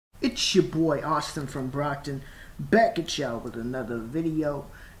It's your boy Austin from Brockton, back at y'all with another video.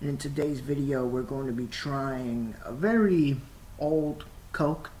 And in today's video we're going to be trying a very old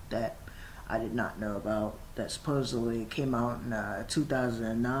Coke that I did not know about, that supposedly came out in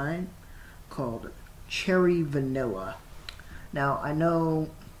 2009, called Cherry Vanilla. Now I know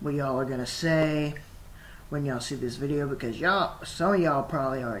what y'all are gonna say when y'all see this video, because some of y'all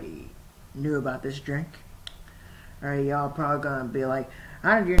probably already knew about this drink. Alright, y'all probably gonna be like,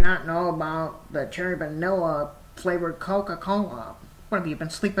 how did you not know about the cherry vanilla flavored Coca-Cola? What, have you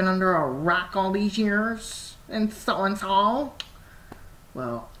been sleeping under a rock all these years? And so?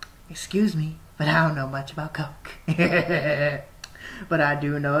 Well, excuse me, but I don't know much about Coke. But I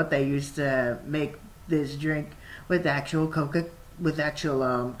do know that they used to make this drink with actual cocaine.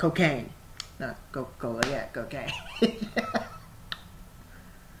 Not Coca-Cola, yeah, cocaine.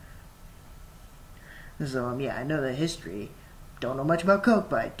 So, yeah, I know the history. Don't know much about Coke,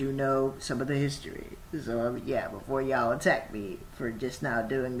 but I do know some of the history. So, yeah, before y'all attack me for just now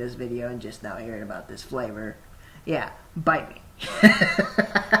doing this video and just now hearing about this flavor, yeah, bite me.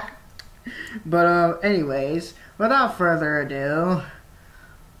 But, anyways, without further ado,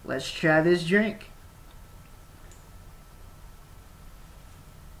 let's try this drink.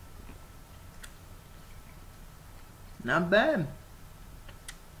 Not bad.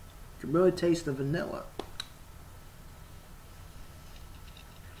 You can really taste the vanilla.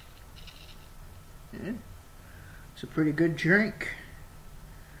 Yeah. It's a pretty good drink.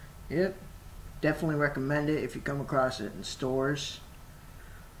 Yep. Definitely recommend it if you come across it in stores.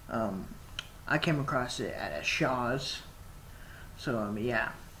 I came across it at a Shaw's. So, yeah.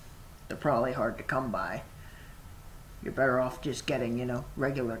 They're probably hard to come by. You're better off just getting,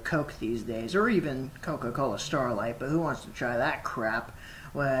 regular Coke these days, or even Coca-Cola Starlight, but who wants to try that crap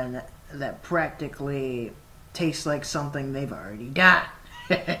when that practically tastes like something they've already done?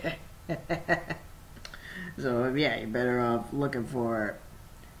 So, yeah, you're better off looking for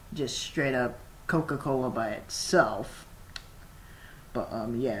just straight up Coca-Cola by itself. But,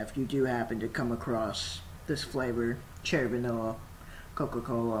 yeah, if you do happen to come across this flavor, cherry vanilla,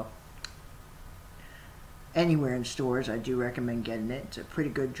 Coca-Cola, anywhere in stores, I do recommend getting it. It's a pretty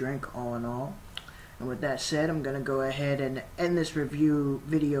good drink all in all. And with that said, I'm going to go ahead and end this review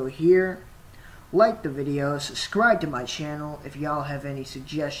video here. Like the video, subscribe to my channel if y'all have any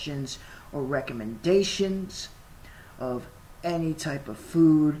suggestions or recommendations of any type of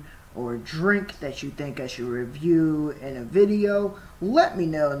food or drink that you think I should review in a video. Let me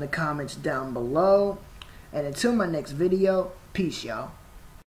know in the comments down below. And until my next video, peace y'all.